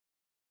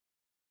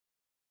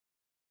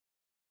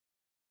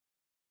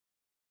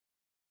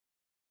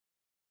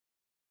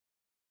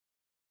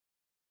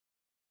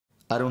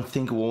I don't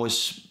think war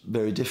is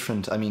very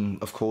different. I mean,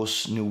 of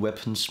course, new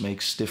weapons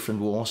makes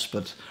different wars,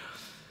 but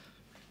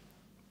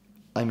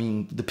I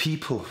mean, the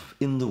people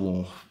in the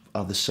war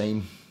are the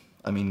same.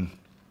 I mean,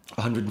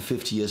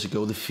 150 years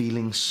ago, the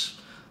feelings,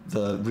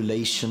 the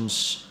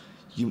relations,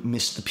 you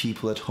missed the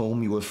people at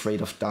home, you were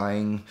afraid of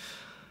dying.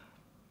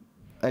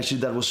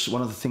 Actually, that was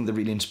one of the things that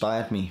really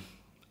inspired me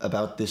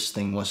about this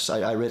thing. Was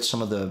I read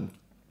some of the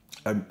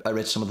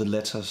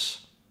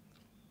letters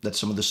that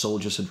some of the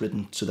soldiers had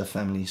written to their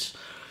families,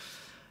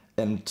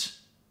 and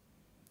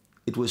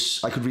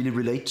I could really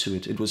relate to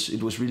it. It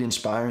was really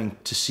inspiring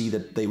to see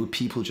that they were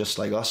people just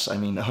like us. I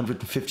mean,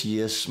 150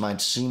 years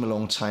might seem a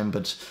long time,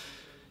 but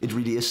it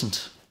really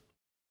isn't.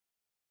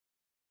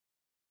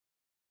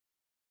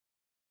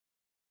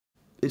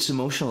 It's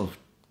emotional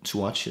to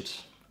watch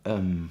it.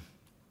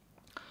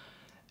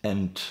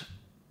 And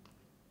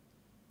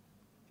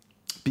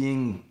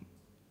being,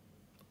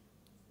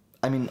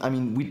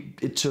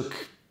 it took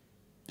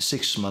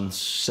 6 months,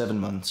 7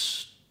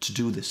 months to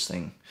do this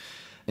thing.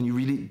 And you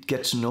really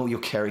get to know your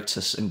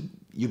characters and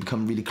you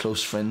become really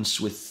close friends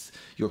with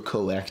your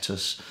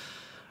co-actors.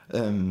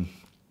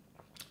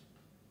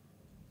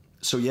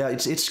 So yeah,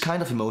 it's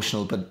kind of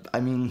emotional, but I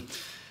mean,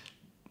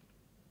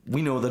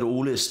 we know that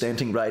Ole is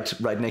standing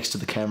right next to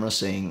the camera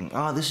saying,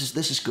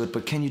 this is good,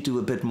 but can you do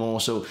a bit more?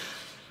 So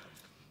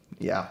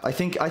yeah, I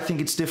think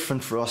it's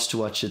different for us to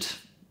watch it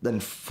than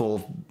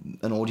for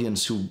an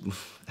audience who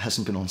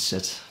hasn't been on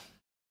set.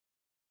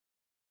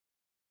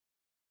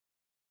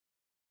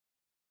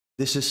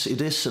 It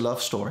is a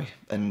love story,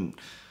 and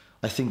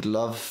I think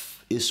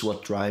love is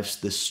what drives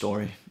this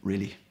story,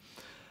 really.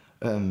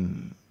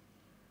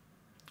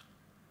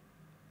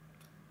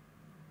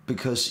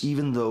 Because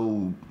even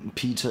though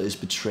Peter is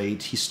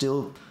betrayed, he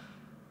still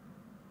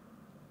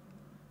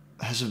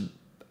has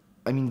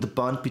the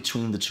bond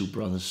between the two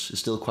brothers is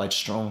still quite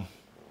strong,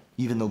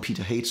 even though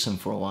Peter hates him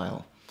for a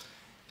while.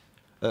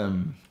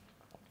 And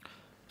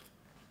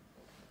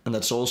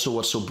that's also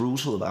what's so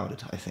brutal about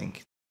it, I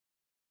think.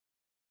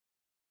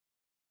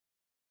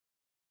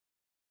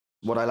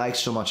 What I like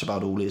so much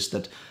about Ole is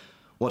that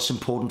what's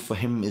important for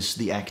him is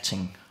the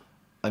acting.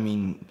 I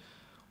mean,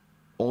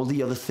 all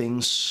the other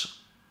things,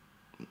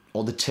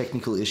 all the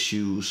technical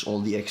issues,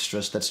 all the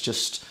extras, that's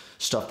just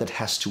stuff that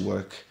has to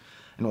work.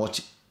 And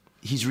what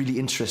he's really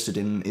interested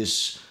in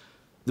is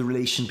the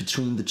relation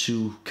between the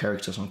two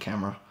characters on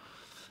camera.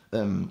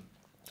 And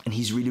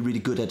he's really, really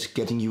good at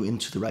getting you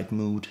into the right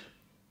mood.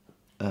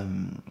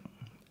 And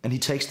he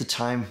takes the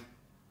time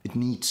it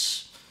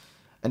needs.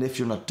 And if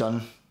you're not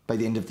done by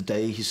the end of the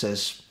day, he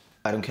says,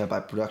 I don't care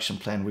about production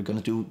plan, we're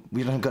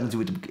not gonna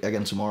do it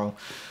again tomorrow.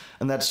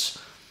 And that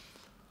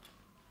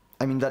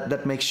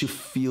makes you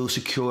feel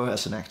secure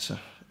as an actor,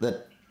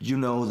 that you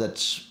know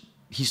that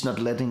he's not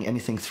letting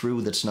anything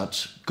through that's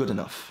not good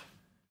enough.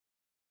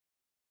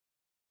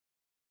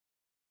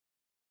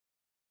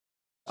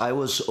 I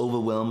was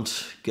overwhelmed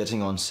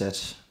getting on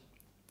set.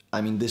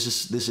 I mean, this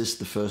is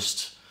the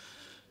first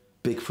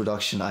big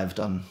production I've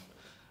done.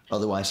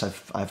 Otherwise,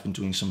 I've been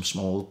doing some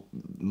small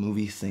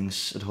movie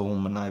things at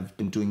home, and I've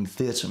been doing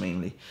theatre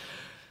mainly.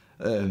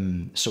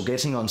 So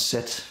getting on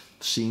set,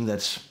 seeing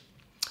that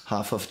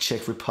half of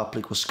Czech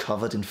Republic was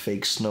covered in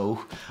fake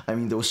snow. I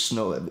mean, there was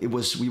snow.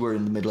 We were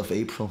in the middle of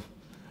April,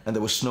 and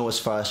there was snow as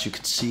far as you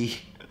could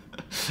see.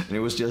 And it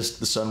was just,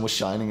 the sun was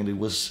shining, and it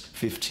was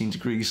 15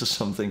 degrees or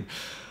something.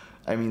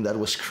 I mean, that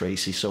was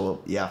crazy.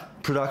 So yeah,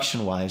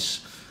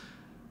 production-wise,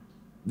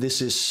 this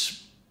is,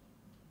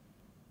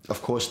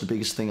 of course, the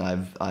biggest thing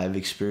I've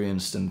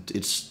experienced, and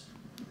it's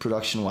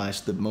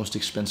production-wise the most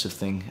expensive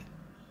thing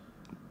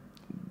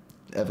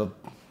ever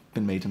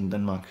been made in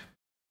Denmark.